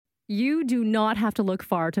You do not have to look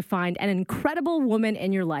far to find an incredible woman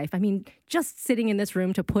in your life. I mean, just sitting in this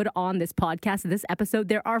room to put on this podcast, this episode,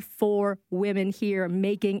 there are 4 women here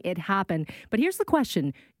making it happen. But here's the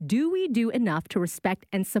question. Do we do enough to respect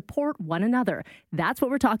and support one another? That's what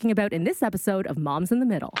we're talking about in this episode of Moms in the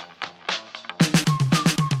Middle.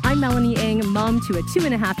 I'm Melanie Ng, mom to a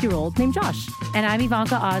 2.5-year-old named Josh. And I'm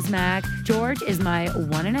Ivanka Osmak. George is my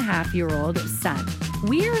 1.5-year-old son.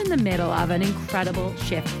 We're in the middle of an incredible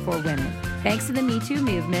shift for women. Thanks to the Me Too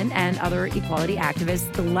movement and other equality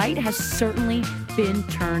activists, the light has certainly been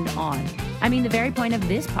turned on. I mean, the very point of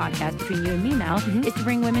this podcast between you and me, Mel, is to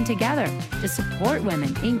bring women together, to support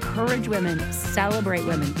women, encourage women, celebrate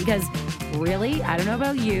women. Because really, I don't know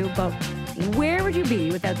about you, but where would you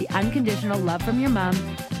be without the unconditional love from your mom,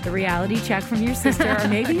 the reality check from your sister, or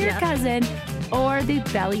maybe your cousin, or the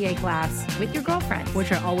bellyache laughs with your girlfriend?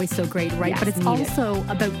 Which are always so great, right? Yes, but it's also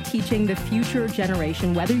about teaching the future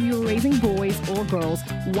generation, whether you're raising boys or girls,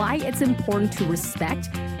 why it's important to respect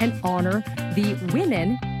and honor the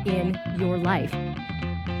women in your life.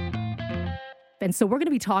 And so we're going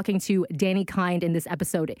to be talking to Dani Kind in this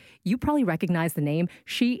episode. You probably recognize the name.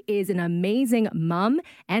 She is an amazing mom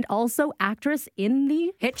and also actress in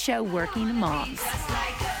the hit show Working Moms.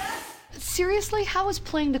 Seriously, how has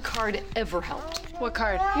playing the card ever helped? What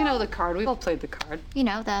card? You know the card. We've all played the card. You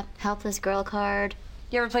know, the helpless girl card.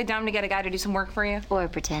 You ever play dumb to get a guy to do some work for you? Or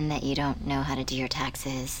pretend that you don't know how to do your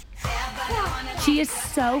taxes. She is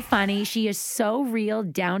so funny. She is so real,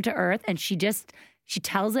 down to earth, and she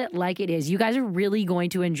tells it like it is. You guys are really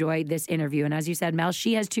going to enjoy this interview. And as you said, Mel,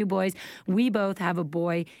 she has 2 boys. We both have a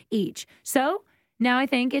boy each. So now I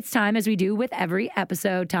think it's time, as we do with every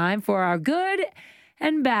episode, time for our good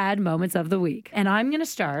and bad moments of the week. And I'm going to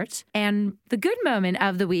start. And the good moment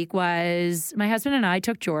of the week was my husband and I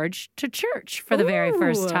took George to church for the very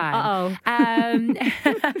first time.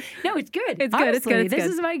 No, it's good. It's Honestly, good. This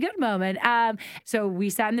is my good moment. So we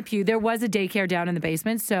sat in the pew. There was a daycare down in the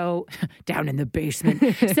basement. So down in the basement.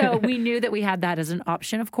 So we knew that we had that as an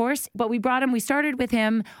option, of course. But we brought him. We started with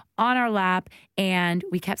him on our lap. And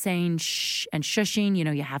we kept saying shh and shushing. You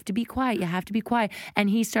know, you have to be quiet. You have to be quiet. And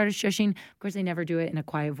he started shushing. Of course, they never do it in a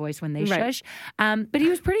quiet voice when they shush. But he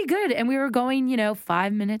was pretty good. And we were going,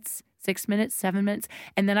 5 minutes, 6 minutes, 7 minutes.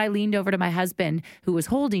 And then I leaned over to my husband who was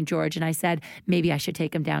holding George and I said, maybe I should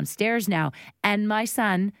take him downstairs now. And my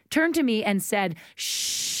son turned to me and said,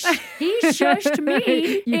 shh, he shushed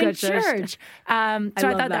me in church. So I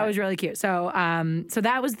thought that was really cute. So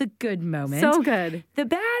that was the good moment. So good. The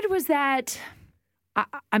bad was that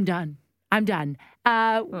I'm done.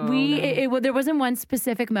 There wasn't one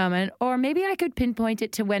specific moment, or maybe I could pinpoint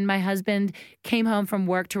it to when my husband came home from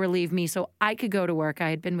work to relieve me so I could go to work. I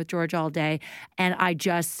had been with George all day, and I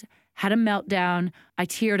just had a meltdown. I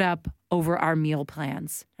teared up over our meal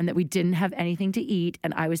plans and that we didn't have anything to eat,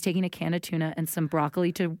 and I was taking a can of tuna and some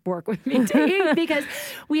broccoli to work with me to eat because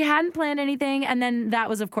we hadn't planned anything. And then that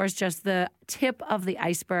was, of course, just the tip of the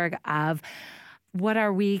iceberg of what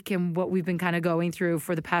our week and what we've been kind of going through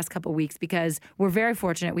for the past couple of weeks, because we're very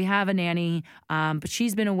fortunate. We have a nanny, but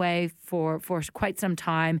she's been away for quite some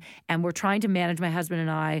time, and we're trying to manage, my husband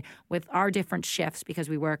and I, with our different shifts because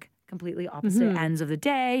we work completely opposite ends of the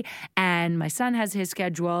day, and my son has his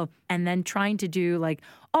schedule, and then trying to do like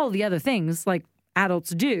all the other things like adults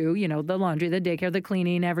do, the laundry, the daycare, the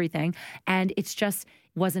cleaning, everything. And it's just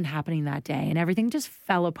wasn't happening that day, and everything just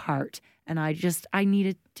fell apart. And I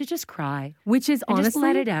needed to just cry. Which is honestly, just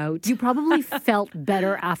let it out. You probably felt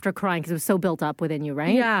better after crying because it was so built up within you,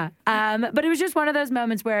 right? Yeah. But it was just one of those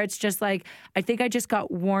moments where it's just like, I think I just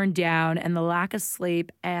got worn down, and the lack of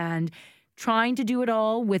sleep and trying to do it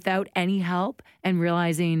all without any help and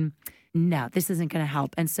realizing, no, this isn't going to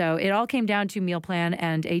help. And so it all came down to meal plan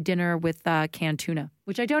and a dinner with canned tuna,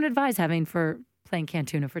 which I don't advise having for playing canned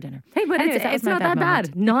tuna for dinner. Hey, but anyways, it's not that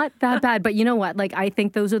bad. Not that bad. But you know what? Like, I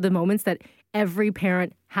think those are the moments that every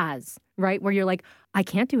parent has, right? Where you're like, I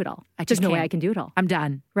can't do it all. There's no way I can do it all. I'm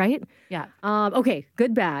done. Right? Yeah. Okay,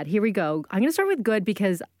 good, bad. Here we go. I'm going to start with good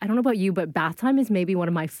because I don't know about you, but bath time is maybe one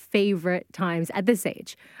of my favorite times at this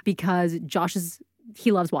age because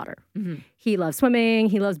he loves water. Mm-hmm. He loves swimming.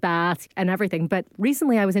 He loves baths and everything. But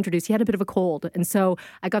recently I was introduced, he had a bit of a cold. And so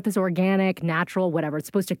I got this organic, natural, whatever. It's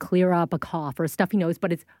supposed to clear up a cough or a stuffy nose,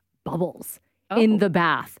 but it's bubbles in the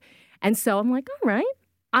bath. And so I'm like, all right,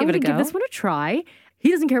 I'm going to give this one a try. He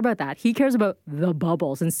doesn't care about that. He cares about the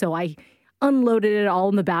bubbles. And so I unloaded it all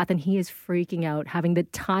in the bath, and he is freaking out, having the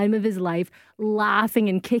time of his life, laughing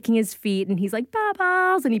and kicking his feet. And he's like,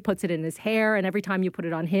 Bubbles, and he puts it in his hair. And every time you put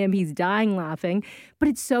it on him, he's dying laughing. But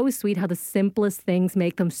it's so sweet how the simplest things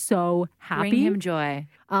make them so happy. Bring him joy.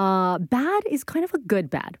 Bad is kind of a good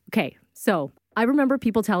bad. Okay, so I remember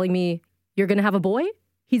people telling me, you're going to have a boy?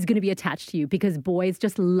 He's going to be attached to you, because boys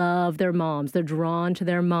just love their moms. They're drawn to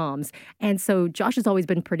their moms. And so Josh has always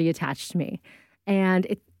been pretty attached to me. And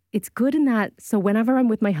it's good in that. So whenever I'm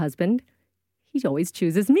with my husband, he always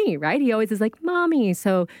chooses me, right? He always is like, Mommy.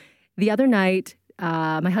 So the other night,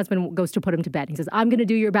 my husband goes to put him to bed. He says, I'm going to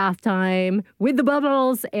do your bath time with the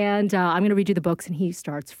Bubbles, and I'm going to read you the books. And he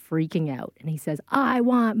starts freaking out. And he says, I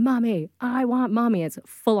want Mommy. I want Mommy. It's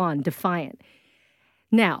full on defiant.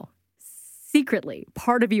 Now, secretly,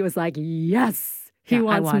 part of you is like, yes, he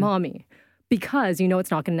wants Mommy. Because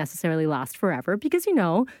it's not going to necessarily last forever, because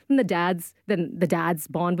then the dads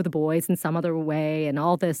bond with the boys in some other way and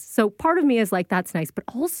all this. So part of me is like, that's nice. But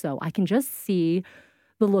also I can just see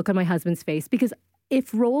the look on my husband's face, because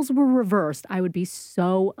if roles were reversed, I would be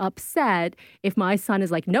so upset if my son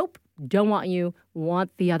is like, nope, don't want you,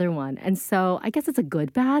 want the other one. And so I guess it's a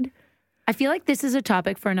good bad. I feel like this is a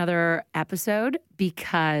topic for another episode,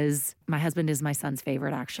 because my husband is my son's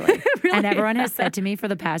favorite, actually. Really? And everyone has said to me for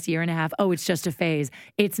the past year and a half, oh, it's just a phase.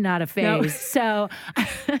 It's not a phase. No.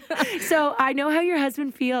 So I know how your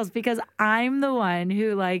husband feels, because I'm the one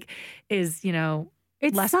who is,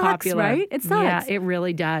 It less sucks, popular. Right? It sucks. Yeah, it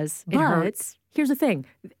really does. It hurts. Here's the thing.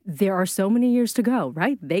 There are so many years to go,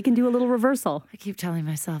 right? They can do a little reversal. I keep telling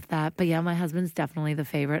myself that. But yeah, my husband's definitely the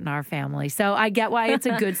favorite in our family. So I get why it's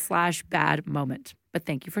a good / bad moment. But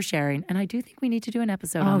thank you for sharing. And I do think we need to do an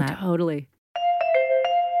episode on that. Totally.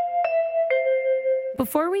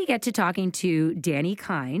 Before we get to talking to Danny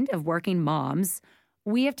Kind of Working Moms,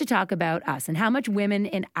 we have to talk about us and how much women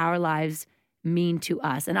in our lives mean to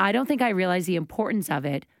us. And I don't think I realized the importance of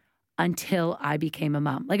it until I became a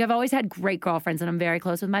mom. I've always had great girlfriends, and I'm very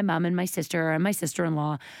close with my mom and my sister and my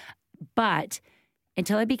sister-in-law. But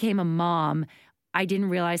until I became a mom, I didn't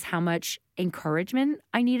realize how much encouragement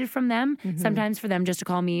I needed from them. Mm-hmm. Sometimes for them just to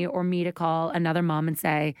call me, or me to call another mom and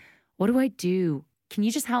say, what do I do? Can you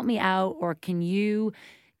just help me out? Or can you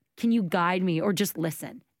guide me, or just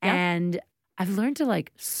listen? Yeah. And I've learned to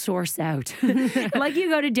source out. You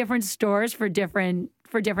go to different stores for different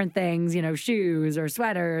things, shoes or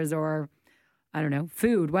sweaters or I don't know,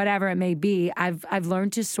 food, whatever it may be. I've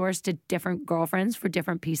learned to source to different girlfriends for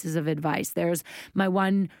different pieces of advice. There's my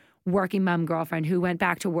one working mom girlfriend who went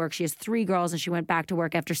back to work. She has 3 girls, and she went back to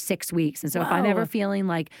work after 6 weeks. And so if I'm ever feeling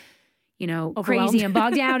crazy and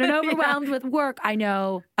bogged down and overwhelmed with work, I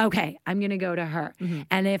know, okay, I'm going to go to her. Mm-hmm.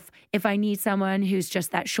 And if I need someone who's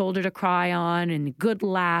just that shoulder to cry on and a good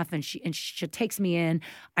laugh, and she takes me in,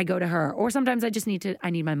 I go to her. Or sometimes I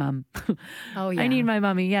need my mom. Oh, yeah. I need my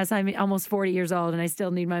mommy. Yes, I'm almost 40 years old and I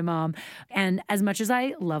still need my mom. And as much as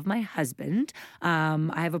I love my husband,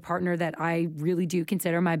 I have a partner that I really do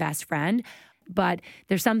consider my best friend. But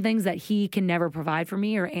there's some things that he can never provide for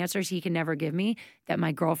me, or answers he can never give me, that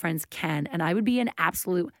my girlfriends can. And I would be an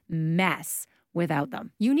absolute mess without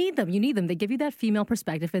them. You need them. They give you that female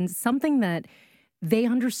perspective, and something that they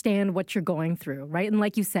understand what you're going through, right? And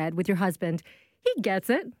like you said, with your husband, he gets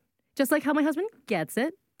it, just like how my husband gets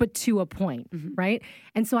it, but to a point, mm-hmm. right?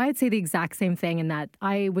 And so I'd say the exact same thing, in that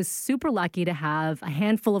I was super lucky to have a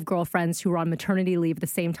handful of girlfriends who were on maternity leave at the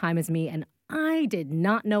same time as me, and I did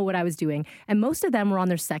not know what I was doing. And most of them were on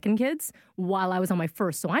their second kids while I was on my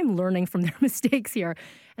first. So I'm learning from their mistakes here.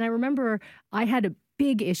 And I remember I had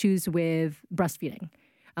big issues with breastfeeding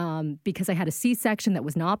because I had a C-section that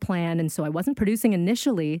was not planned. And so I wasn't producing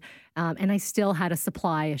initially, and I still had a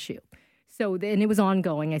supply issue. So then it was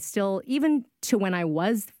ongoing. I still, even to when I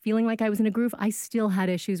was feeling like I was in a groove, I still had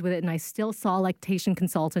issues with it. And I still saw a lactation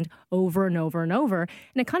consultant over and over and over.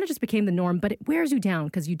 And it kind of just became the norm. But it wears you down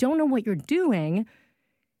because you don't know what you're doing.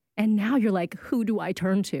 And now you're like, who do I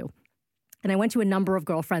turn to? And I went to a number of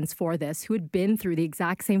girlfriends for this who had been through the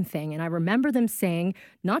exact same thing. And I remember them saying,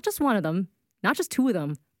 not just one of them, not just 2 of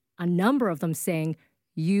them, a number of them saying,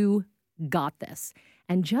 you got this.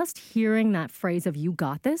 And just hearing that phrase of you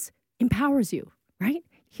got this empowers you, right?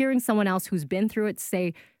 Hearing someone else who's been through it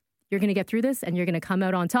say, you're going to get through this and you're going to come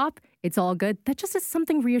out on top, it's all good. That just is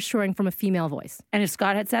something reassuring from a female voice. And if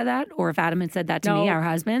Scott had said that, or if Adam had said that to me, our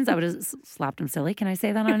husbands, I would have slapped him silly. Can I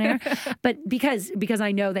say that on air? But because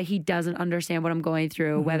I know that he doesn't understand what I'm going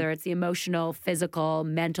through, mm-hmm. whether it's the emotional, physical,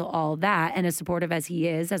 mental, all that, and as supportive as he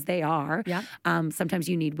is, as they are, sometimes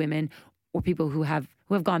you need women or people who have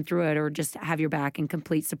who have gone through it or just have your back and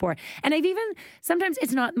complete support. And I've even, sometimes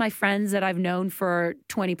it's not my friends that I've known for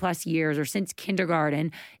 20 plus years or since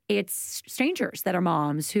kindergarten. It's strangers that are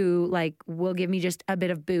moms who like will give me just a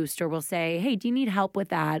bit of boost or will say, hey, do you need help with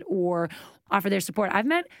that? Or offer their support. I've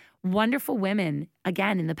met wonderful women,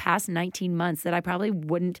 again, in the past 19 months that I probably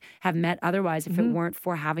wouldn't have met otherwise if it weren't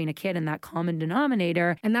for having a kid and that common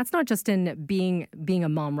denominator. And that's not just in being a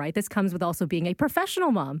mom, right? This comes with also being a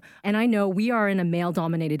professional mom. And I know we are in a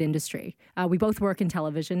male-dominated industry. We both work in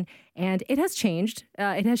television, and it has changed.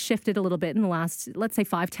 It has shifted a little bit in the last, let's say,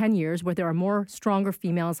 5-10 years, where there are more stronger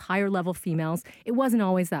females, higher-level females. It wasn't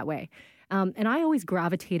always that way. And I always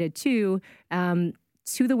gravitated to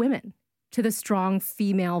the women, to the strong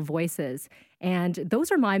female voices. And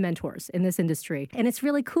those are my mentors in this industry. And it's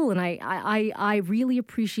really cool. And I really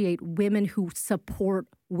appreciate women who support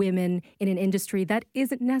women in an industry that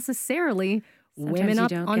isn't necessarily women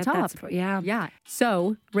up on top. Yeah.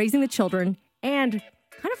 So raising the children and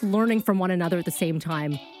kind of learning from one another at the same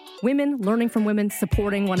time. Women learning from women,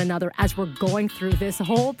 supporting one another as we're going through this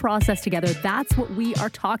whole process together. That's what we are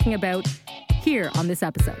talking about here on this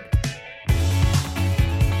episode.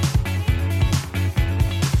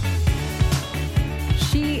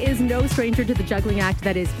 She is no stranger to the juggling act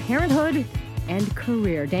that is parenthood and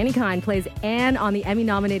career. Dani Kine plays Anne on the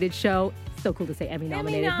Emmy-nominated show. So cool to say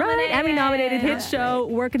Emmy-nominated, right? Emmy-nominated hit show,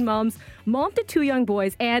 Working Moms, mom to 2 young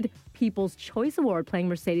boys, and People's Choice Award playing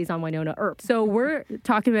Mercedes on Wynonna Earp. So we're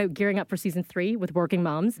talking about gearing up for season 3 with Working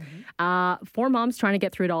Moms. 4 moms trying to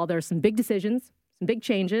get through it all. There's some big decisions, some big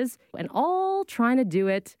changes, and all trying to do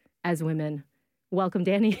it as women. Welcome,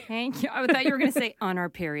 Dani. Thank you. I thought you were going to say on our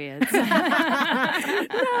periods. No, how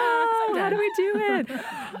do we do it?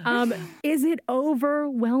 Is it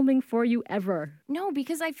overwhelming for you ever? No,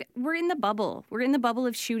 because we're in the bubble. We're in the bubble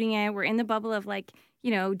of shooting it. We're in the bubble of like,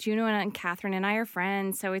 you know, Juno and Catherine and I are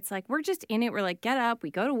friends. So it's like, we're just in it. We're like, get up,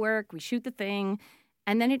 we go to work, we shoot the thing.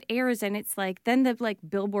 And then it airs and it's like, then the like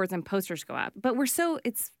billboards and posters go up. But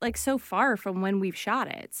it's like so far from when we've shot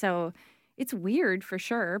it. So it's weird for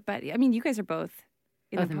sure, but I mean, you guys are both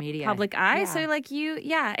in the media, public eye. Yeah. So like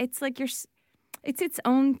it's like it's its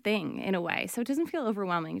own thing in a way. So it doesn't feel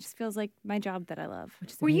overwhelming. It just feels like my job that I love.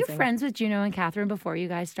 Were you friends with Juno and Catherine before you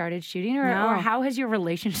guys started shooting, or how has your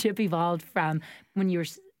relationship evolved from when you were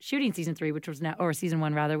shooting season 3, which was or season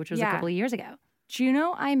 1 rather, which was a couple of years ago?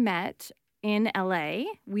 Juno, I met in LA.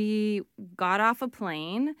 We got off a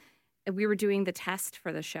plane. We were doing the test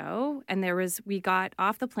for the show, and we got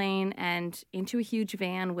off the plane and into a huge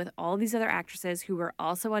van with all these other actresses who were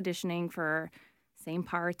also auditioning for same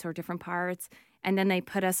parts or different parts. And then they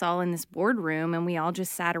put us all in this boardroom, and we all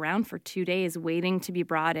just sat around for 2 days waiting to be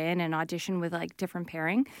brought in and audition with like different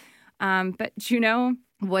pairing. But Juno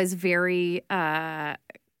was very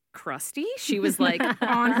crusty. She was like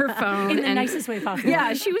on her phone. In the nicest way possible.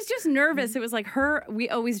 Yeah, she was just nervous. It was like we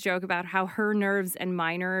always joke about how her nerves and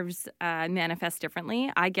my nerves manifest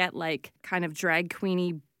differently. I get like kind of drag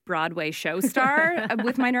queeny Broadway show star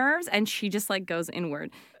with my nerves, and she just like goes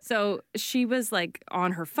inward. So she was like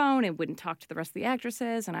on her phone and wouldn't talk to the rest of the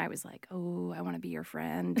actresses. And I was like, oh, I want to be your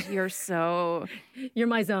friend. You're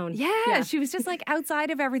my zone. Yeah, she was just like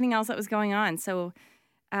outside of everything else that was going on. So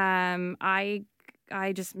I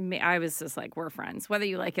was just like, we're friends, whether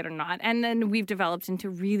you like it or not. And then we've developed into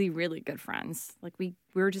really, really good friends. Like we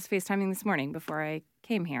were just FaceTiming this morning before I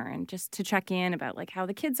came here, and just to check in about like how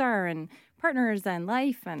the kids are and partners and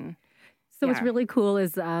life. And so what's really cool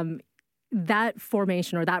is that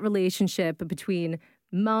formation or that relationship between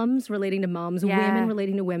moms relating to moms, women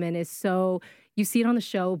relating to women is so, you see it on the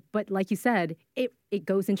show, but like you said, it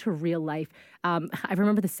goes into real life. I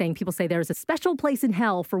remember the saying, people say there's a special place in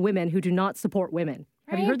hell for women who do not support women.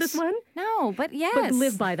 Right. Have you heard this one? No, but yes. But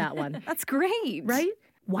live by that one. That's great. Right?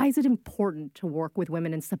 Why is it important to work with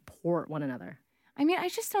women and support one another? I mean, I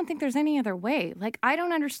just don't think there's any other way. Like, I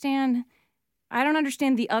don't understand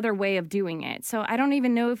the other way of doing it. So I don't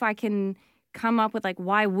even know if I can come up with like,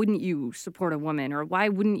 why wouldn't you support a woman, or why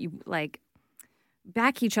wouldn't you like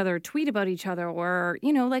back each other, tweet about each other, or,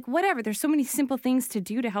 you know, like whatever. There's so many simple things to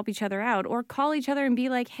do to help each other out, or call each other and be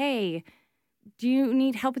like, hey, do you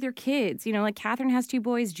need help with your kids? You know, like Catherine has 2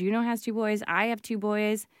 boys, Juno has 2 boys, I have 2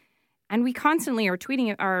 boys. And we constantly are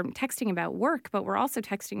texting about work, but we're also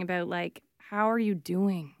texting about like, how are you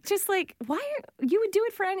doing? Just like, you would do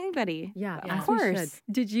it for anybody. Yeah, of course.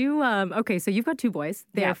 Did you, okay, so you've got 2 boys.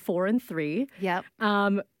 They're 4 and 3. Yep.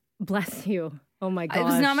 Bless you. Oh my gosh. It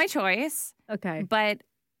was not my choice. Okay. But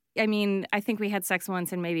I mean, I think we had sex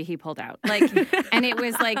once and maybe he pulled out. Like, and it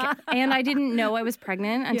was like, and I didn't know I was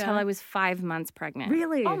pregnant until I was 5 months pregnant.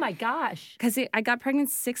 Really? Oh my gosh. Because I got pregnant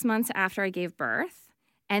 6 months after I gave birth.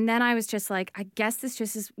 And then I was just like, I guess this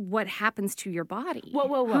just is what happens to your body.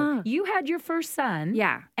 Whoa. Huh. You had your first son.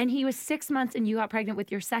 Yeah. And he was 6 months and you got pregnant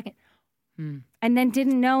with your second. And then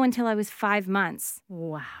didn't know until I was 5 months.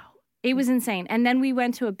 Wow. It was insane. And then we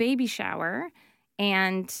went to a baby shower,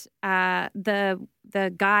 and the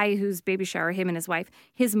guy whose baby shower, him and his wife,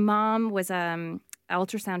 his mom was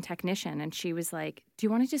ultrasound technician, and she was like, "Do you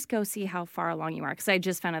want to just go see how far along you are?" Because I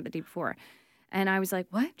just found out the day before. And I was like,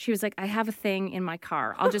 "What?" She was like, "I have a thing in my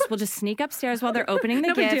car. We'll just sneak upstairs while they're opening the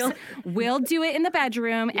No big gifts. deal. We'll do it in the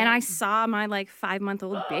bedroom." And I saw my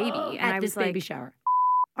 5-month-old baby, and At I this was like, baby shower.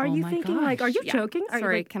 Are Oh you my thinking gosh. like, are you Yeah. joking? Are you,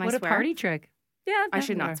 Sorry, like, can I What a swear? party trick. yeah, I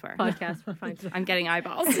should not swear. Podcast, we're fine. I'm getting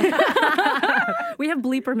eyeballs. We have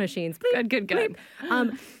bleeper machines. Bleep, Good.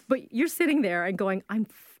 bleep. But you're sitting there and going,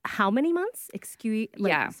 how many months? Excuse,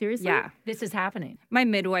 seriously? Yeah. This is happening. My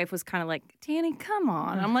midwife was kind of like, "Danny, come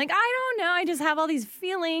on." I'm like, "I don't know. I just have all these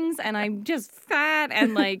feelings and I'm just fat."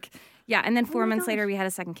 And like, yeah. And then 4 months later, we had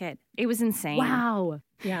a second kid. It was insane. Wow.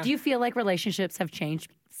 Yeah. Do you feel like relationships have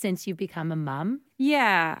changed since you've become a mom?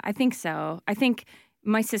 Yeah, I think so. I think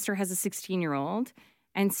my sister has a 16-year-old.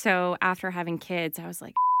 And so after having kids, I was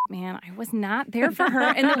like, man, I was not there for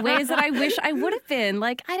her in the ways that I wish I would have been.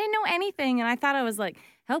 Like, I didn't know anything. And I thought I was like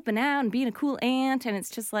helping out and being a cool aunt. And it's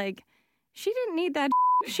just like, she didn't need that.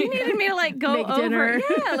 She needed me to like go Make over. dinner.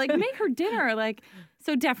 Yeah, like make her dinner. Like,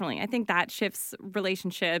 so definitely, I think that shifts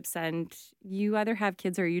relationships. And you either have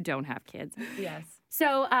kids or you don't have kids. Yes.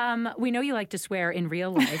 So we know you like to swear in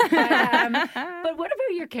real life, but what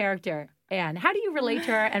about your character, Anne? How do you relate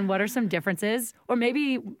to her, and what are some differences, or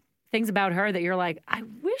maybe things about her that you're like, I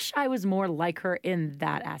wish I was more like her in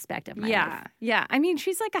that aspect of my life? Yeah. I mean,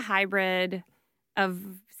 she's like a hybrid of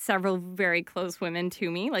several very close women to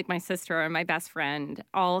me, like my sister and my best friend,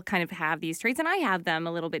 all kind of have these traits. And I have them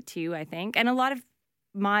a little bit too, I think. And a lot of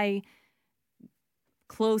my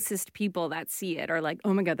closest people that see it are like,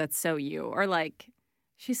 "Oh my God, that's so you." Or like,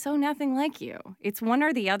 "She's so nothing like you." It's one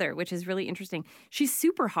or the other, which is really interesting. She's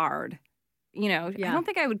super hard. You know, Yeah. I don't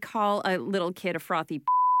think I would call a little kid a frothy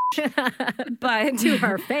but To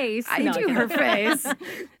her face. I No, do kidding. her face.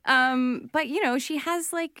 But you know, she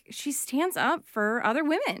stands up for other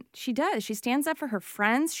women. She does. She stands up for her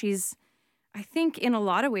friends. I think in a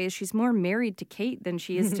lot of ways, she's more married to Kate than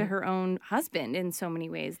she is to her own husband in so many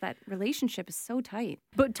ways. That relationship is so tight.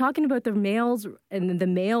 But talking about the males and the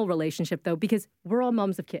male relationship, though, because we're all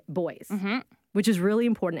moms of boys, which is really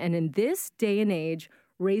important. And in this day and age,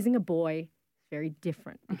 raising a boy is very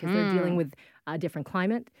different because they're dealing with a different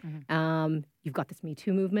climate. You've got this Me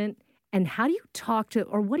Too movement. And how do you talk to,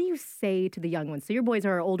 or what do you say to the young ones? So your boys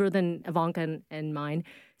are older than Ivanka and mine.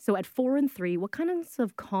 So at 4 and 3, what kinds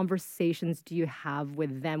of conversations do you have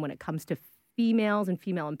with them when it comes to females and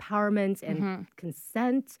female empowerment and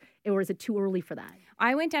consent? Or is it too early for that?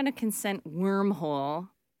 I went down a consent wormhole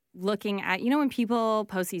looking at, when people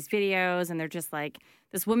post these videos and they're just like,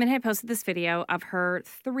 this woman had posted this video of her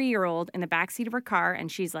 3-year-old in the backseat of her car,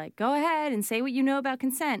 and she's like, "Go ahead and say what you know about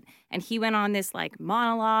consent." And he went on this like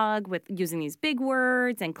monologue with using these big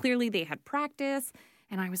words, and clearly they had practice.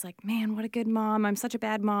 And I was like, man, what a good mom. I'm such a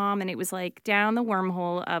bad mom. And it was like down the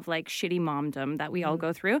wormhole of like shitty momdom that we all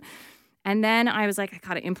go through. And then I was like, I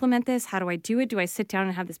got to implement this. How do I do it? Do I sit down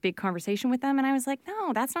and have this big conversation with them? And I was like,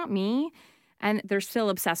 no, that's not me. And they're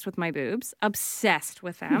still obsessed with my boobs, obsessed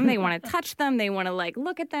with them. They want to touch them. They want to like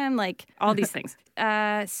look at them, like all these things.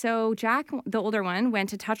 So Jack, the older one, went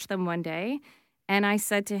to touch them one day. And I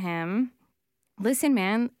said to him, "Listen,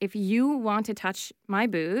 man, if you want to touch my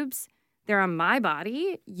boobs, they're on my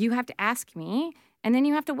body. You have to ask me, and then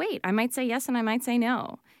you have to wait. I might say yes and I might say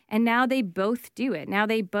no." And now they both do it. Now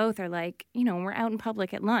they both are like, we're out in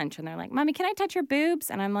public at lunch, and they're like, "Mommy, can I touch your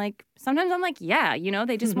boobs?" And I'm like, sometimes I'm like, yeah,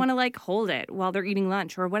 they just want to like hold it while they're eating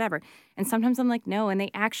lunch or whatever. And sometimes I'm like, no. And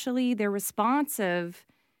they're responsive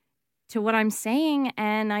to what I'm saying.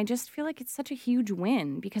 And I just feel like it's such a huge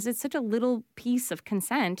win because it's such a little piece of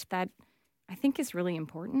consent that I think is really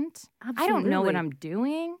important. I don't know what I'm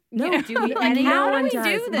doing. No, do we? and How no do one we does.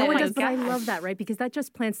 do this? No one Oh my does, but I gosh. love that, right? Because that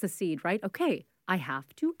just plants the seed, right? Okay, I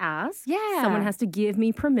have to ask. Yeah. Someone has to give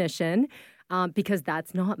me permission because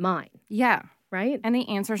that's not mine, Yeah. right? And the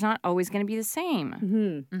answer's not always going to be the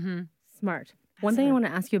same. Smart. One thing I want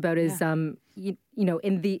to ask you about is, in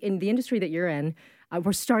the industry that you're in,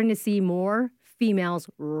 we're starting to see more females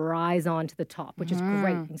rise on to the top, which is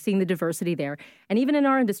great. And seeing the diversity there. And even in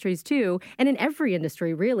our industries too, and in every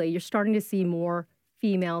industry really, you're starting to see more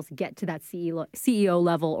females get to that CEO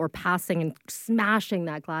level or passing and smashing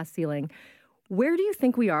that glass ceiling. Where do you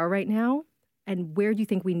think we are right now? And where do you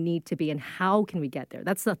think we need to be? And how can we get there?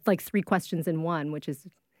 That's like 3 questions in one, which is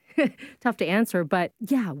tough to answer. But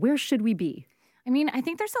yeah, where should we be? I mean, I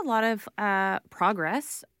think there's a lot of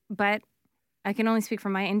progress, but I can only speak for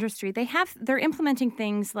my industry. They're implementing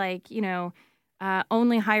things like,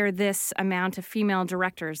 only hire this amount of female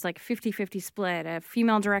directors, like 50-50 split of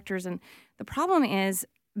female directors. And the problem is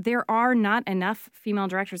there are not enough female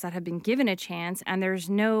directors that have been given a chance, and there's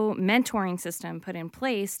no mentoring system put in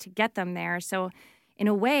place to get them there. So in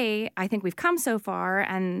a way, I think we've come so far,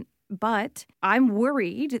 but I'm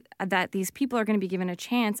worried that these people are going to be given a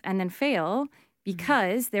chance and then fail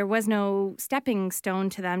because there was no stepping stone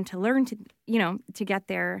to them to learn to get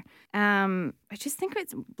there. I just think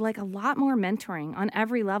it's like a lot more mentoring on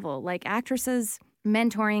every level, like actresses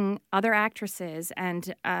mentoring other actresses.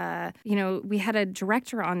 And, we had a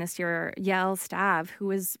director on this year, Yael Stav,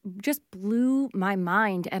 who just blew my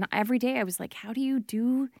mind. And every day I was like, how do you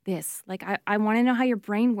do this? Like, I want to know how your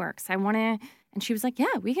brain works. And she was like,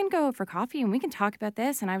 yeah, we can go for coffee and we can talk about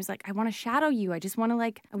this. And I was like, I want to shadow you. I just want to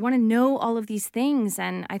I want to know all of these things.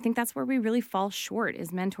 And I think that's where we really fall short,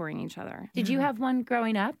 is mentoring each other. Did you have one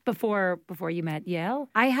growing up before you met Yael?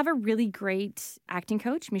 I have a really great acting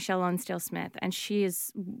coach, Michelle Lonsdale-Smith, and she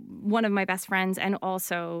is one of my best friends and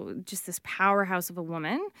also just this powerhouse of a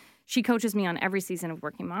woman. She coaches me on every season of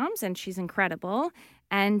Working Moms, and she's incredible.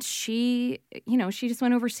 And she just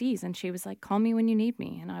went overseas and she was like, call me when you need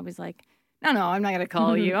me. And I was like, no, I'm not going to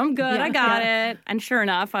call you. I'm good. I got it. And sure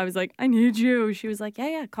enough, I was like, I need you. She was like,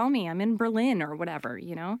 yeah, call me. I'm in Berlin or whatever,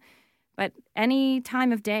 But any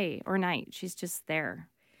time of day or night, she's just there.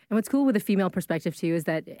 And what's cool with a female perspective, too, is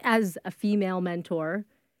that as a female mentor,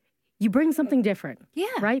 you bring something different. Yeah.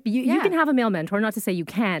 Right? You can have a male mentor, not to say you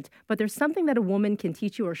can't, but there's something that a woman can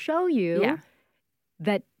teach you or show you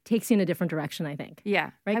that takes you in a different direction, I think. Yeah.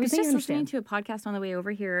 Right? I was just listening to a podcast on the way over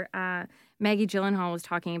here. Maggie Gyllenhaal was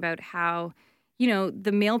talking about how,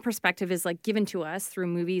 the male perspective is like given to us through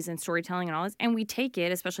movies and storytelling and all this. And we take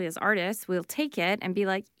it, especially as artists, we'll take it and be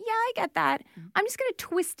like, yeah, I get that. I'm just going to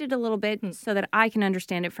twist it a little bit so that I can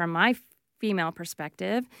understand it from my female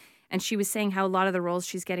perspective. And she was saying how a lot of the roles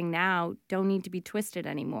she's getting now don't need to be twisted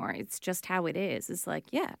anymore. It's just how it is. It's like,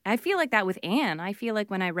 yeah. I feel like that with Anne. I feel like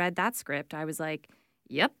when I read that script, I was like,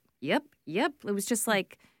 yep. It was just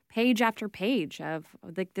like page after page of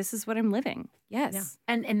like, this is what I'm living. Yes.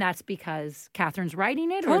 Yeah. And that's because Catherine's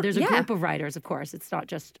writing it, or there's a group of writers, of course. It's not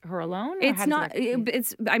just her alone? It's not.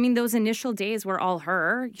 Those initial days were all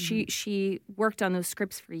her. Mm-hmm. She worked on those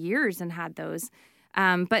scripts for years and had those.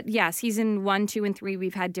 But yeah, season 1, 2, and 3,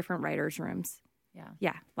 we've had different writers' rooms.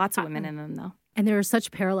 Yeah. Lots of women in them, though. And there are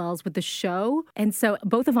such parallels with the show. And so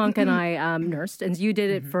both Ivanka and I nursed, and you did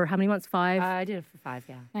it for how many months? 5? I did it for 5,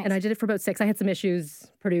 yeah. Nice. And I did it for about 6. I had some issues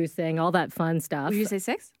producing, all that fun stuff. Did you say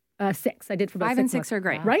 6? 6. I did for about 5 6 and 6 months. are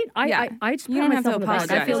great. Right? I just you don't have to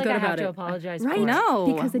apologize. I feel like good I about have to it. apologize. Right? For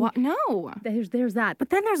No. Because no. There's that.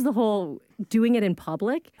 But then there's the whole doing it in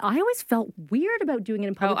public. I always felt weird about doing it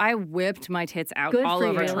in public. Oh, I whipped my tits out Good all for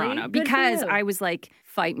over you. Toronto Good for because you. I was like,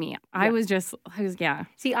 fight me. I was, yeah.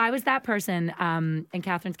 See, I was that person, and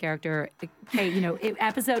Catherine's character,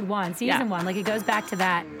 episode 1, season 1, like it goes back to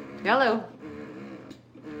that. Hello.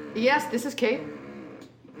 Yes, this is Kate.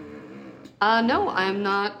 No, I'm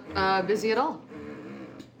not busy at all.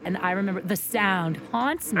 And I remember the sound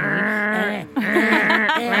haunts me.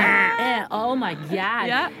 Oh my God.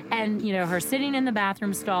 Yeah. And, her sitting in the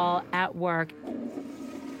bathroom stall at work.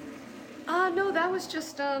 No, that was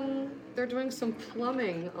just, they're doing some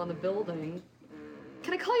plumbing on the building.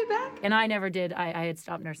 Can I call you back? And I never did. I had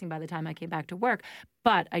stopped nursing by the time I came back to work.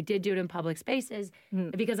 But I did do it in public spaces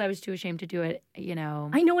because I was too ashamed to do it, I know,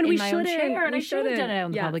 and in we my own shouldn't. chair. And We I should have done it out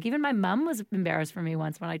in Yeah. public. Even my mom was embarrassed for me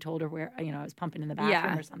once when I told her where, I was pumping in the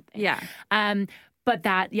bathroom or something. Yeah. But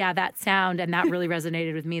that sound, and that really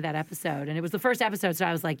resonated with me, that episode. And it was the first episode, so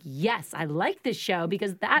I was like, yes, I like this show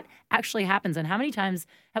because that actually happens. And how many times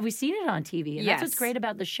have we seen it on TV? And that's what's great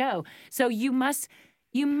about the show. So you must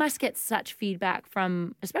get such feedback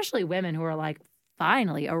from especially women who are like,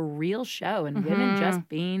 finally, a real show and women just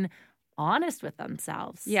being honest with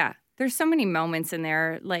themselves. Yeah. There's so many moments in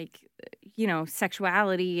there, like,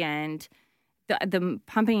 sexuality and the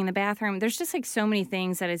pumping in the bathroom. There's just like so many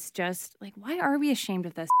things that it's just like, why are we ashamed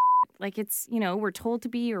of this? Like it's, we're told to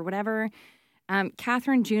be or whatever.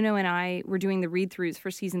 Catherine, Juno, and I were doing the read-throughs for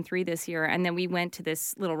season 3 this year. And then we went to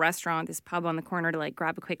this little restaurant, this pub on the corner to like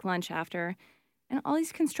grab a quick lunch after. And all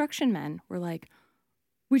these construction men were like,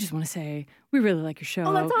 we just want to say, we really like your show.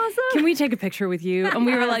 Oh, that's awesome. Can we take a picture with you? And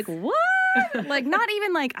we were like, what? Like, not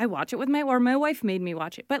even like I watch it with my wife made me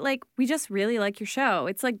watch it, but like we just really like your show.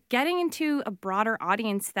 It's like getting into a broader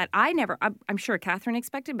audience that I'm sure Catherine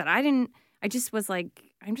expected, but I didn't. I just was like,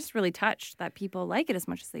 I'm just really touched that people like it as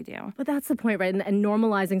much as they do. But that's the point, right? And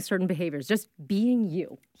normalizing certain behaviors, just being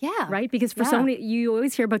you. Yeah. Right? Because for so many, you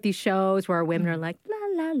always hear about these shows where women are like,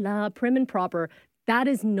 la, la, la, prim and proper. That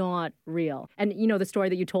is not real. And you know, the story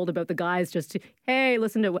that you told about the guys just, hey,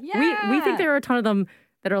 listen to, we think there are a ton of them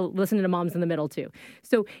that are listening to Moms in the Middle too.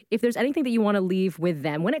 So if there's anything that you want to leave with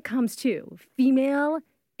them when it comes to female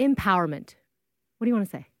empowerment, what do you want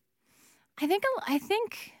to say? I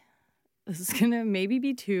think this is going to maybe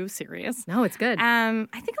be too serious. No, it's good. I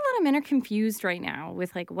think a lot of men are confused right now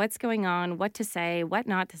with like what's going on, what to say, what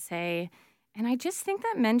not to say. And I just think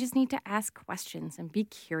that men just need to ask questions and be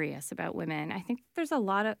curious about women. I think there's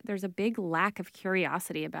a big lack of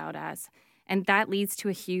curiosity about us. And that leads to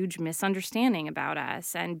a huge misunderstanding about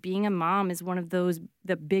us. And being a mom is one of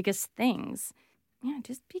the biggest things. Yeah,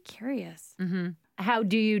 just be curious. Mm-hmm. How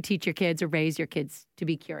do you teach your kids or raise your kids to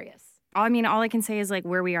be curious? I mean, all I can say is like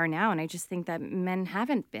where we are now. And I just think that men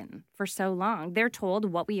haven't been for so long. They're told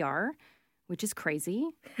what we are, which is crazy,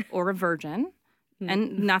 or a virgin,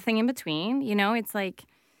 and nothing in between. You know, it's like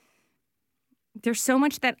there's so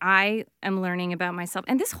much that I am learning about myself.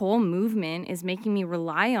 And this whole movement is making me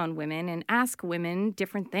rely on women and ask women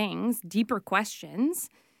different things, deeper questions.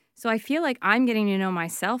 So I feel like I'm getting to know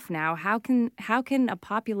myself now. How can a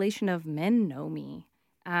population of men know me?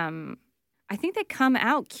 I think they come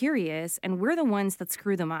out curious, and we're the ones that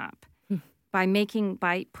screw them up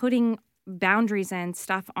by putting boundaries and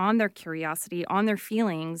stuff on their curiosity, on their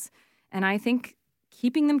feelings. And I think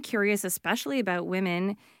keeping them curious, especially about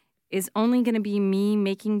women, is only going to be me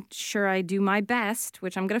making sure I do my best,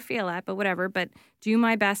 which I'm going to fail at, but whatever, but do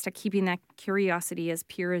my best at keeping that curiosity as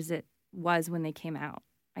pure as it was when they came out,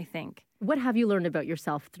 I think. What have you learned about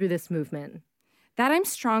yourself through this movement? That I'm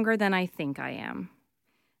stronger than I think I am.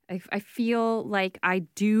 I feel like I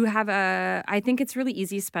do have I think it's really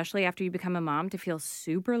easy, especially after you become a mom, to feel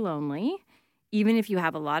super lonely, even if you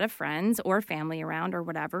have a lot of friends or family around or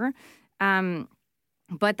whatever.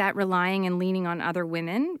 But that relying and leaning on other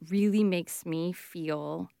women really makes me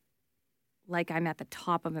feel like I'm at the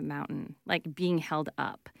top of a mountain, like being held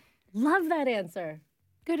up. Love that answer.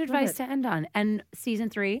 Good advice to end on. And season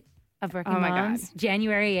 3 of Working Moms, God.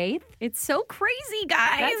 January 8th. It's so crazy,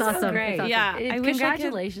 guys. That's awesome. Great. That's awesome. Yeah. I wish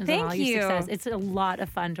congratulations Thank on all you. your success. It's a lot of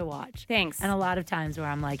fun to watch. Thanks. And a lot of times where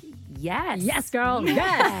I'm like, yes. Yes, girl.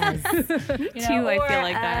 Yes. Me too, I feel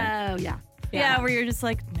like that. Oh, yeah. Yeah, where you're just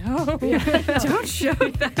like, no, don't show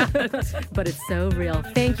that. But it's so real.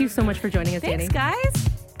 Thank you so much for joining us, Thanks, Danny. guys.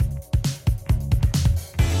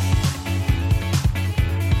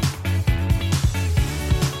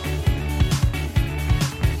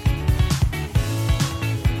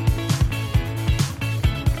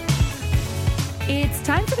 It's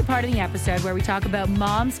time for the part of the episode where we talk about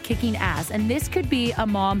moms kicking ass. And this could be a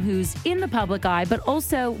mom who's in the public eye, but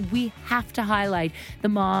also we have to highlight the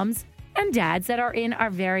moms and dads that are in our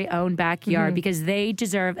very own backyard because they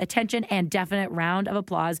deserve attention and definite round of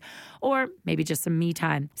applause, or maybe just some me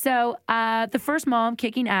time. So the first mom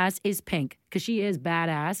kicking ass is Pink, because she is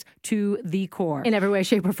badass to the core. In every way,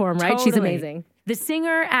 shape, or form, right? She's Totally. amazing. The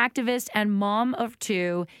singer, activist, and mom of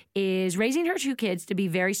 2 is raising her 2 kids to be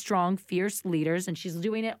very strong, fierce leaders, and she's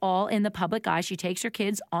doing it all in the public eye. She takes her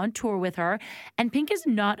kids on tour with her, and Pink is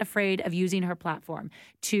not afraid of using her platform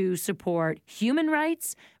to support human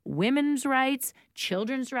rights, women's rights,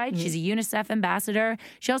 children's rights. She's a UNICEF ambassador.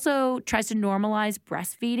 She also tries to normalize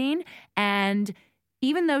breastfeeding, and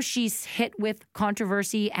even though she's hit with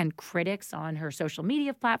controversy and critics on her social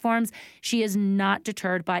media platforms, she is not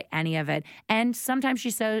deterred by any of it. And sometimes she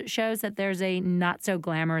shows that there's a not so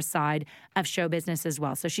glamorous side of show business as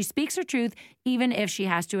well. So she speaks her truth, even if she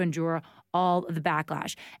has to endure all of the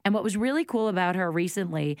backlash. And what was really cool about her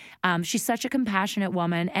recently, she's such a compassionate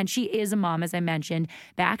woman, and she is a mom, as I mentioned.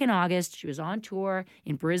 Back in August, she was on tour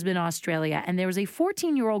in Brisbane, Australia, and there was a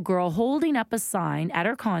 14-year-old girl holding up a sign at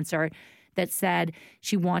her concert that said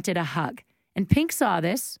she wanted a hug. And Pink saw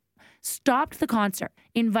this, stopped the concert,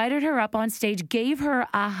 invited her up on stage, gave her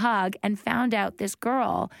a hug, and found out this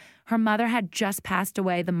girl, her mother had just passed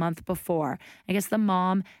away the month before. I guess the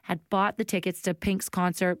mom had bought the tickets to Pink's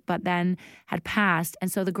concert, but then had passed, and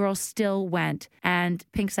so the girl still went. And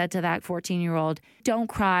Pink said to that 14-year-old, "Don't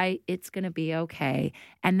cry, it's going to be okay."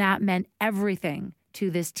 And that meant everything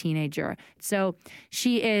to this teenager. So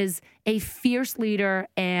she is a fierce leader,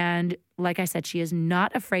 and like I said, she is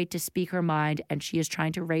not afraid to speak her mind, and she is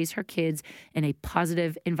trying to raise her kids in a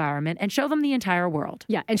positive environment and show them the entire world.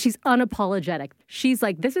 Yeah, and she's unapologetic. She's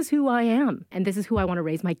like, this is who I am, and this is who I want to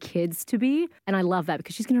raise my kids to be. And I love that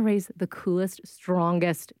because she's going to raise the coolest,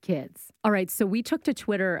 strongest kids. All right, so we took to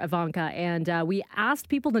Twitter, Ivanka, and we asked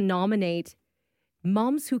people to nominate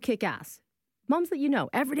moms who kick ass. Moms that you know,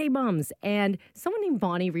 everyday moms. And someone named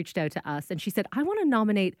Bonnie reached out to us and she said, I want to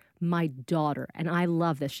nominate my daughter. And I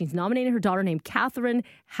love this. She's nominated her daughter named Catherine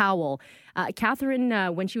Howell. Catherine,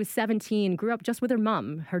 when she was 17, grew up just with her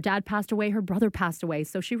mom. Her dad passed away. Her brother passed away.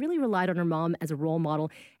 So she really relied on her mom as a role model.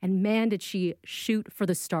 And man, did she shoot for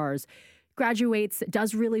the stars. Graduates,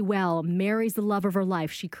 does really well, marries the love of her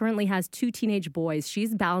life. She currently has 2 teenage boys.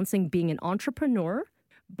 She's balancing being an entrepreneur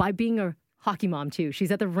by being a hockey mom too. She's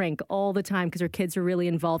at the rink all the time because her kids are really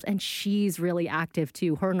involved and she's really active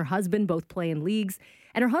too. Her and her husband both play in leagues.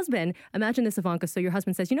 And her husband, imagine this, Ivanka. So your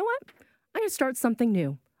husband says, you know what? I'm going to start something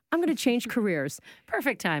new. I'm going to change careers.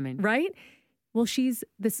 Perfect timing. Right? Well, she's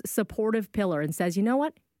this supportive pillar and says, you know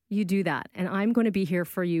what? You do that. And I'm going to be here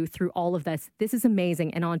for you through all of this. This is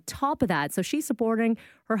amazing. And on top of that, so she's supporting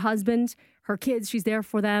her husband, her kids. She's there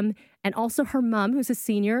for them. And also her mom, who's a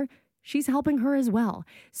senior. She's helping her as well.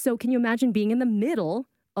 So can you imagine being in the middle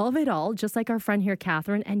of it all, just like our friend here,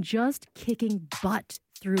 Catherine, and just kicking butt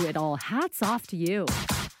through it all? Hats off to you.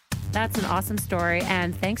 That's an awesome story.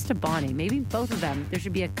 And thanks to Bonnie, maybe both of them. There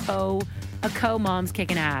should be a co-moms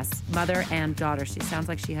kicking ass, mother and daughter. She sounds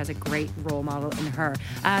like she has a great role model in her.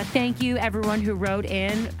 Thank you, everyone who wrote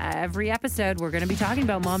in. Every episode, we're going to be talking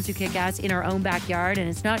about moms who kick ass in our own backyard. And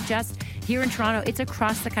it's not just here in Toronto, it's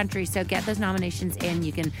across the country. So get those nominations in.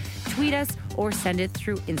 You can tweet us or send it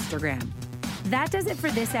through Instagram. That does it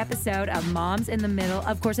for this episode of Moms in the Middle.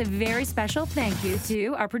 Of course, a very special thank you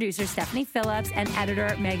to our producer, Stephanie Phillips, and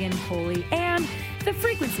editor, Megan Foley, and the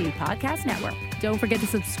Frequency Podcast Network. Don't forget to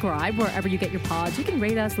subscribe wherever you get your pods. You can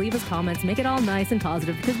rate us, leave us comments, make it all nice and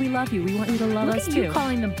positive because we love you. We want you to love us too. You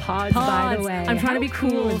calling them pods, by the way. I'm trying to be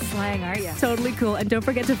cool and slang, are you? Totally cool. And don't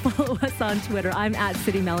forget to follow us on Twitter. I'm at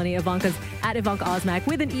City Melanie. Ivanka's at Ivanka Osmak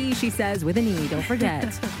with an E, she says, with an E. Don't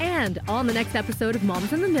forget. And on the next episode of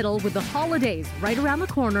Moms in the Middle, with the holidays right around the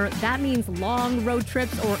corner, that means long road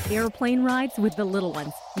trips or airplane rides with the little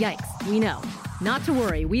ones. Yikes, we know. Not to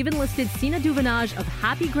worry, we've enlisted Sina Duvenage of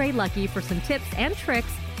Happy Grey Lucky for some tips and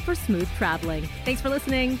tricks for smooth traveling. Thanks for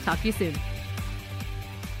listening. Talk to you soon.